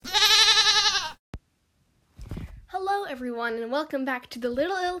everyone, and welcome back to the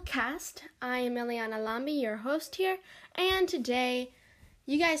Little Ill Cast. I am Eliana Lambi, your host here, and today,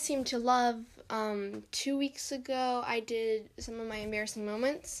 you guys seem to love, 2 weeks ago, I did some of my embarrassing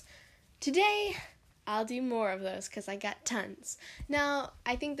moments. Today, I'll do more of those, because I got tons. Now,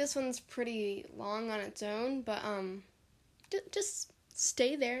 I think this one's pretty long on its own, but, just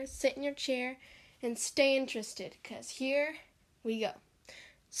stay there, sit in your chair, and stay interested, because here we go.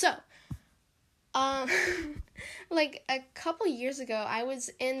 So, like a couple years ago, I was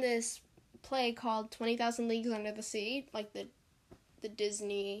in this play called 20,000 Leagues Under the Sea, like the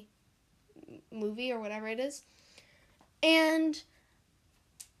Disney movie or whatever it is, and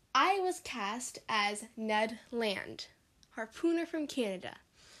I was cast as Ned Land, harpooner from Canada.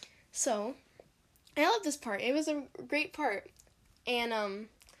 So, I love this part. It was a great part, and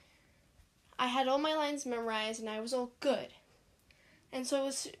I had all my lines memorized, and I was all good. And so it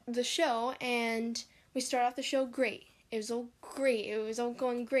was the show, and we started off the show great. It was all great. It was all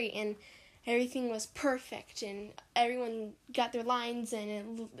going great, and everything was perfect, and everyone got their lines,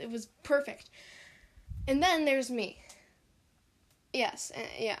 and it was perfect. And then there's me. Yes,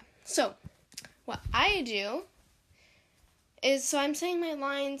 yeah. So, what I do is, so I'm saying my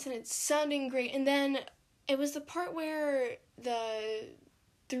lines, and it's sounding great, and then it was the part where the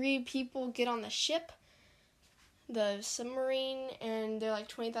 3 people get on the ship, the submarine, and they're like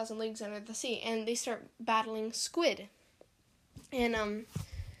 20,000 leagues under the sea, and they start battling squid. And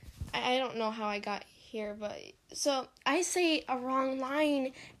I don't know how I got here, but so I say a wrong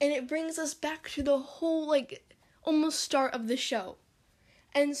line, and it brings us back to the whole like almost start of the show.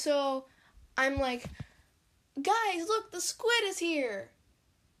 And so I'm like, guys, look, the squid is here.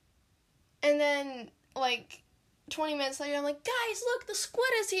 And then like 20 minutes later, I'm like, guys, look, the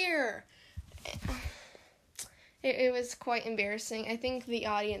squid is here. It was quite embarrassing. I think the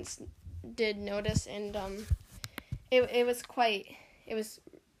audience did notice, and it was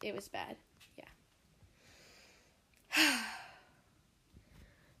bad. Yeah.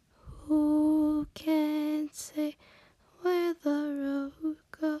 Who can say where the road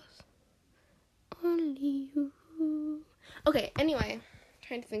goes? Only you. Okay. Anyway,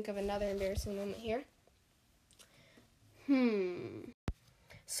 trying to think of another embarrassing moment here.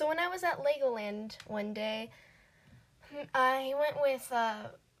 So when I was at Legoland one day, I went with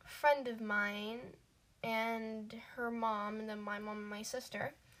a friend of mine and her mom, and then my mom and my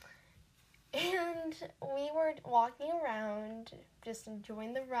sister. And we were walking around, just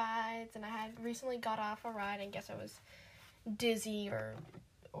enjoying the rides, and I had recently got off a ride. I guess I was dizzy or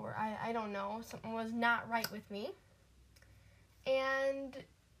I don't know. Something was not right with me. And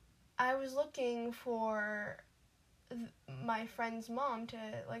I was looking for my friend's mom to,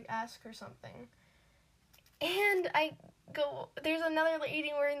 like, ask her something. And I go, there's another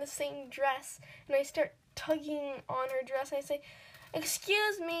lady wearing the same dress, and I start tugging on her dress, and I say,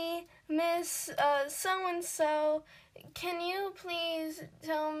 "Excuse me, Miss so-and-so, can you please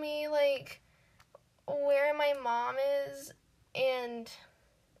tell me, like, where my mom is?" And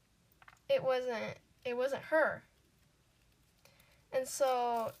it wasn't her. And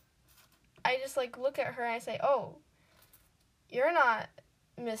so I just, like, look at her, and I say, "Oh, you're not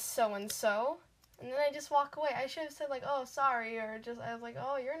Miss so-and-so." And then I just walk away. I should have said, like, "Oh, sorry," or I was like,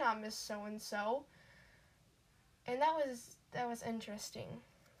 "Oh, you're not Miss So-and-so." And that was interesting.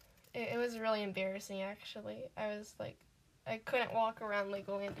 It was really embarrassing, actually. I was like, I couldn't walk around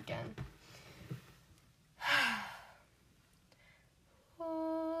Legoland again.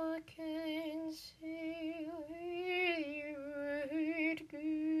 Who can say where it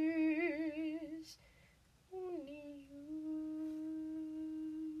goes? Only you.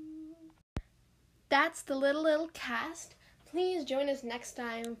 That's the Little Cast. Please join us next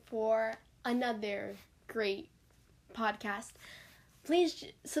time for another great podcast. Please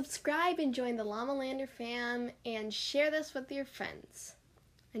subscribe and join the Llama Lander fam, and share this with your friends.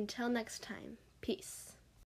 Until next time, peace.